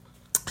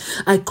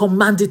 I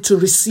command it to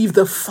receive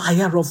the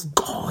fire of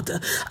God.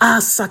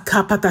 And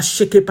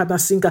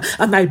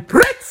I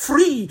break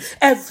free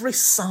every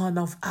son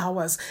of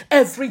ours,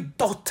 every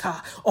daughter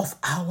of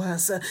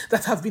ours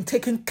that have been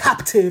taken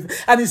captive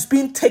and is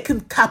being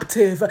taken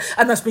captive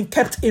and has been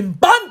kept in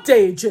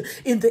bondage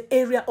in the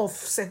area of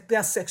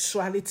their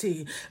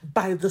sexuality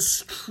by the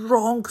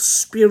strong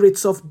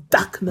spirits of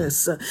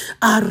darkness.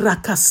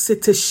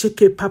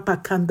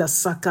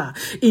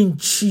 In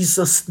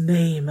Jesus'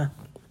 name.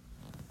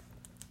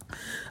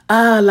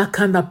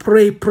 Lakana,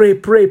 pray.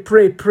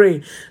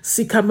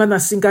 Sikamana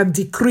Singa,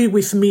 decree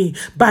with me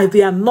by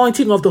the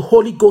anointing of the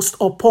Holy Ghost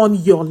upon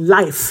your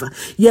life.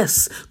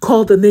 Yes,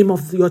 call the name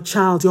of your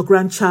child, your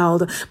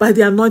grandchild, by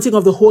the anointing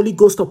of the Holy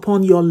Ghost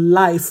upon your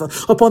life,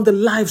 upon the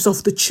lives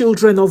of the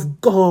children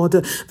of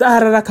God.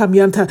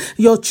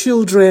 Your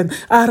children,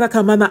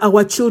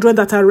 our children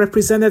that are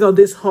represented on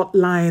this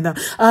hotline,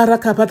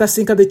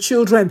 the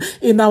children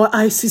in our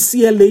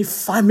ICCLA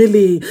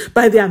family,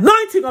 by the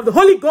anointing of the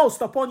Holy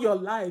Ghost upon your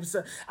life. lives.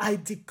 I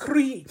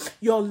decree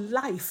your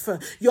life,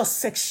 your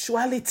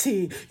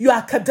sexuality, your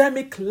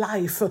academic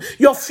life,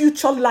 your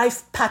future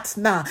life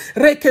partner,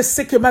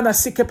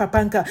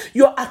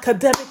 your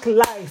academic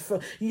life,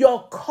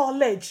 your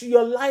college,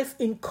 your life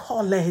in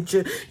college,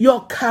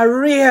 your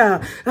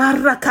career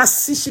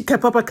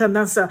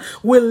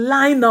will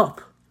line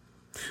up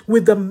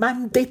with the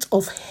mandate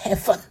of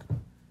heaven.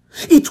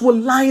 It will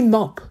line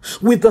up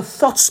with the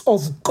thoughts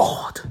of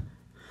God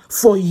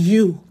for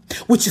you,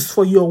 which is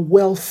for your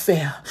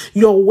welfare,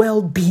 your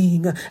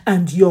well-being,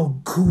 and your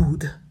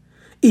good.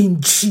 In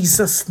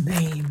Jesus'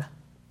 name.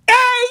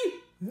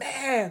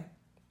 Amen.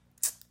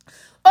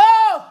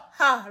 Oh,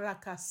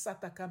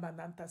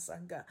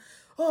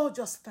 oh,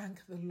 just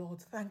thank the Lord.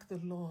 Thank the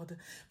Lord.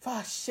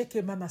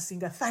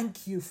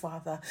 Thank you,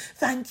 Father.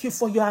 Thank you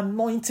for your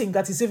anointing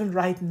that is even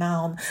right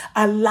now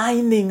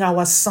aligning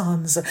our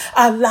sons,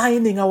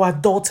 aligning our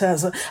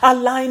daughters,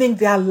 aligning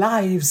their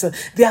lives,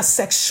 their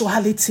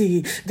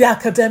sexuality, their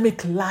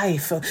academic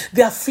life,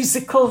 their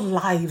physical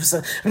lives,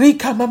 their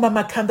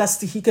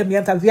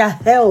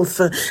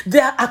health,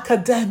 their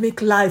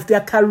academic life,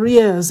 their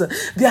careers,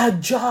 their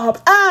job.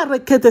 Our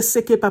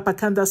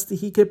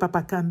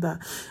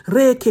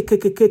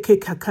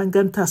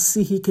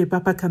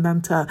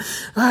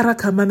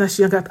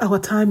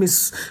time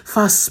is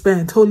fast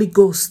spent. Holy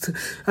Ghost,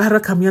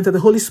 the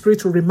Holy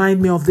Spirit will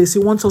remind me of this. He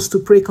wants us to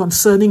pray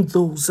concerning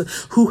those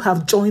who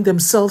have joined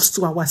themselves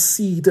to our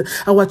seed,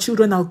 our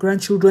children, our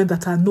grandchildren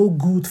that are no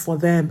good for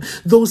them,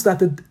 those that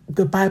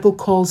the Bible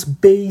calls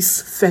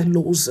base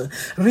fellows.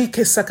 By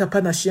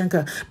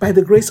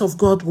the grace of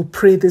God, we'll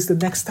pray this the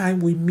next time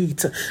we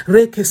meet.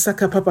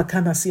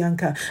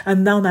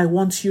 And now I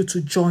want you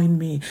to join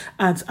me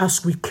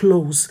as we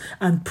close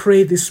and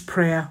pray this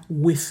prayer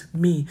with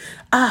me.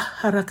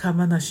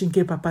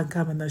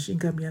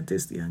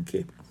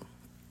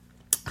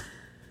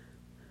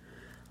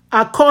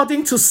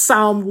 According to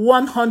Psalm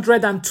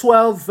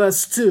 112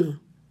 verse 2.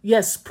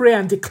 Yes, pray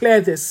and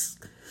declare this.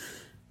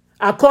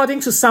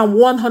 According to Psalm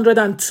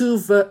 102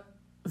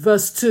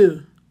 verse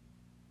 2.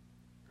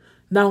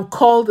 Now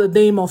call the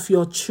name of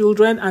your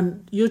children,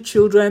 and you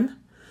children,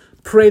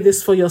 pray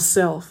this for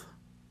yourself.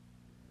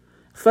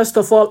 First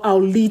of all,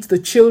 I'll lead the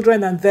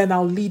children and then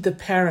I'll lead the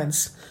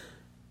parents.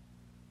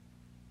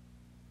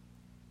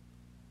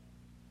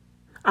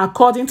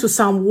 According to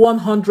Psalm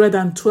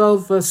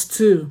 112 verse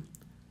 2.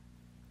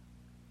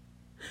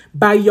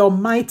 By your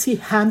mighty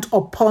hand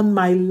upon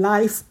my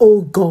life,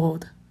 O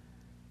God,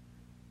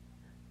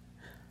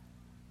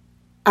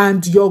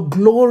 and your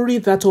glory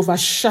that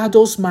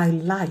overshadows my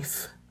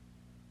life,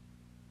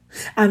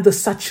 and the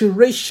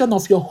saturation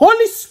of your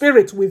Holy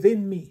Spirit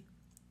within me,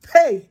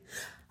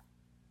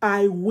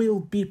 I will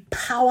be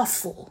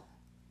powerful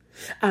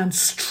and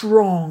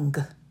strong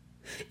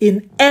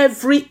in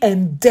every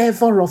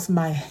endeavor of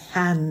my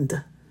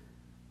hand,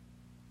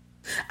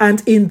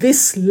 and in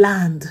this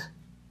land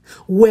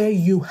where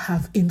you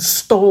have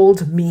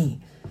installed me.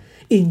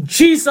 In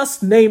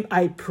Jesus' name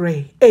I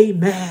pray.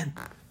 Amen.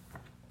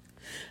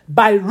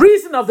 By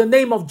reason of the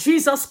name of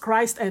Jesus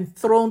Christ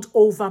enthroned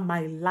over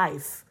my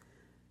life,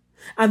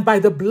 and by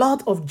the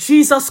blood of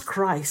Jesus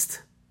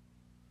Christ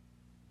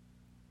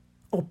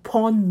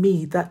upon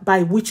me, that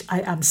by which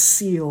I am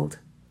sealed,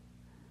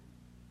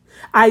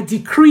 I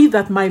decree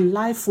that my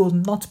life will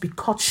not be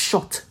cut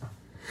short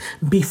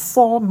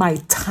before my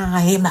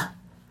time.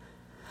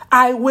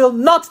 I will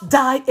not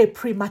die a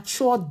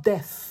premature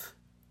death.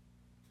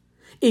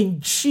 In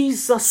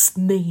Jesus'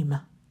 name.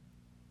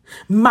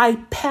 My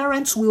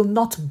parents will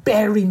not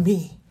bury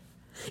me.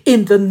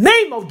 In the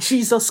name of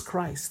Jesus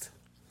Christ.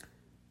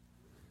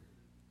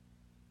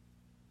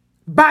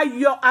 By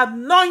your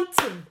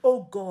anointing,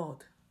 O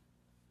God,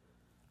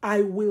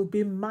 I will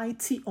be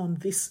mighty on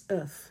this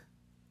earth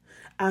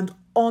and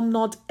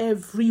honored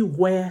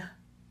everywhere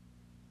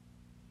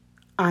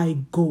I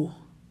go.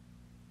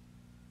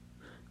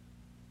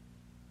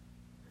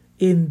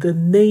 In the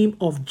name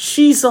of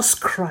Jesus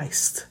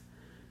Christ,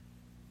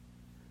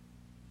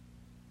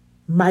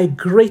 my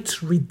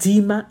great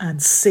Redeemer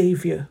and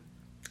Savior,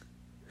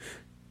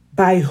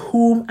 by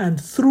whom and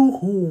through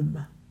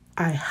whom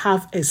I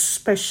have a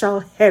special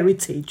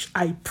heritage,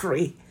 I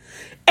pray.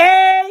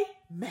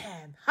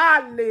 Amen.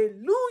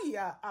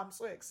 Hallelujah. I'm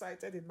so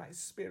excited in my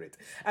spirit.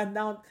 And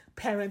now,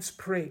 parents,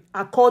 pray.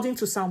 According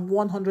to Psalm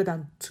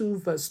 102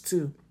 verse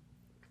 2,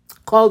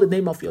 call the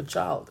name of your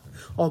child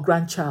or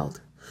grandchild.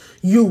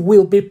 You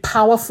will be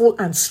powerful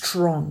and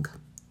strong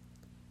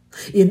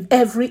in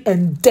every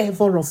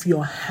endeavor of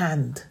your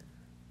hand,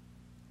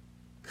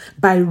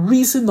 by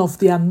reason of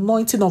the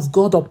anointing of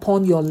God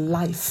upon your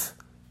life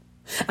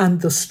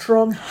and the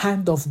strong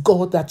hand of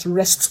God that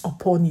rests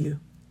upon you.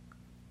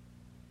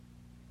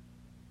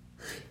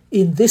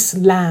 In this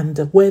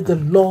land where the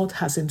Lord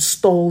has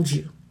installed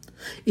you.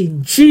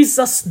 In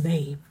Jesus'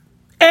 name.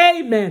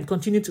 Amen.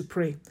 Continue to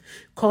pray,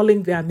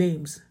 calling their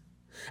names.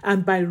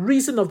 And by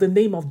reason of the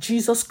name of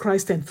Jesus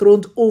Christ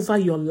enthroned over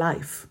your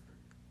life,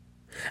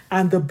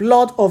 and the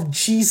blood of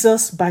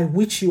Jesus by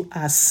which you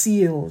are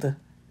sealed,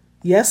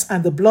 Yes,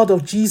 and the blood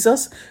of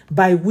Jesus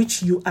by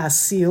which you are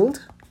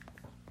sealed.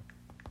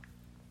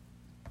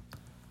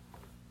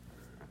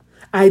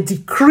 I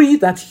decree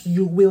that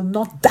you will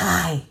not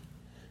die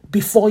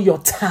before your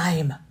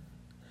time.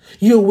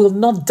 You will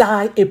not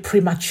die a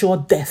premature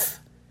death.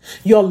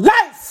 Your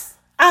life,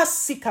 as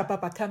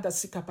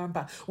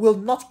Sikabamba, will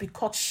not be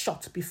cut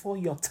short before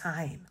your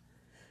time.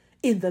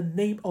 In the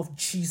name of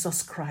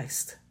Jesus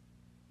Christ.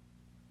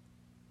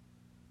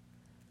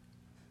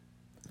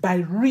 By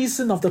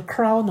reason of the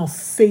crown of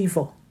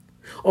favor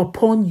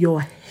upon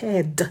your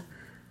head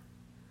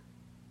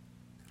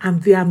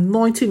and the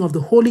anointing of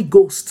the Holy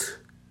Ghost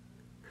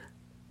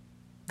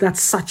that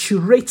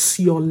saturates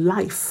your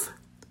life,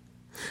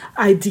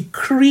 I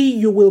decree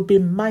you will be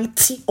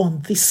mighty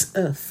on this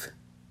earth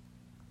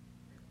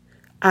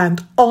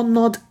and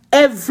honored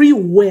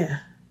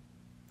everywhere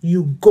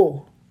you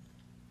go.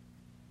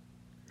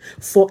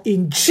 For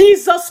in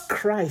Jesus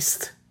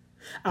Christ,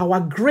 our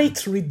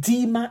great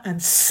Redeemer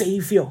and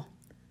Savior,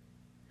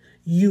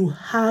 you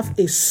have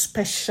a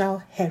special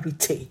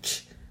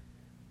heritage.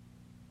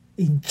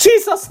 In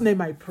Jesus'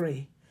 name I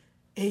pray.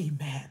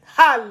 Amen.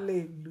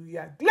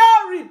 Hallelujah.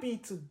 Glory be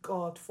to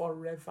God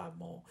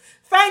forevermore.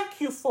 Thank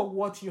you for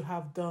what you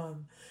have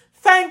done.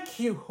 Thank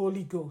you,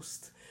 Holy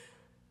Ghost.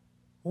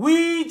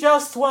 We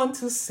just want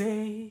to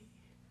say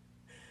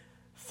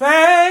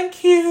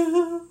thank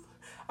you.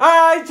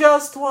 I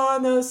just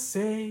want to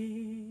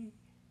say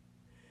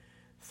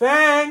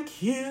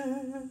thank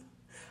you.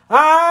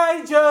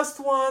 I just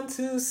want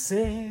to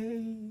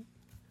say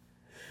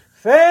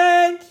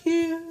thank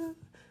you.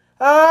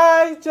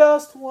 I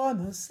just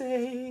want to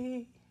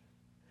say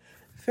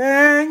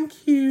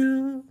thank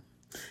you.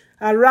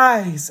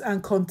 Arise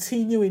and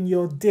continue in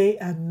your day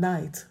and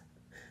night,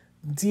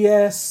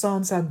 dear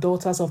sons and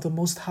daughters of the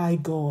Most High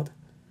God,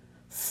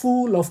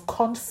 full of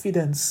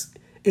confidence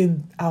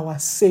in our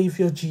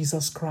Savior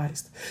Jesus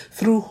Christ,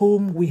 through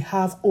whom we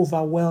have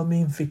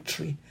overwhelming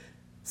victory.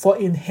 For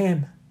in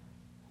him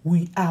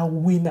we are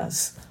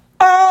winners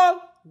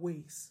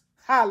always.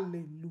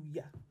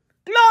 Hallelujah.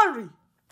 Glory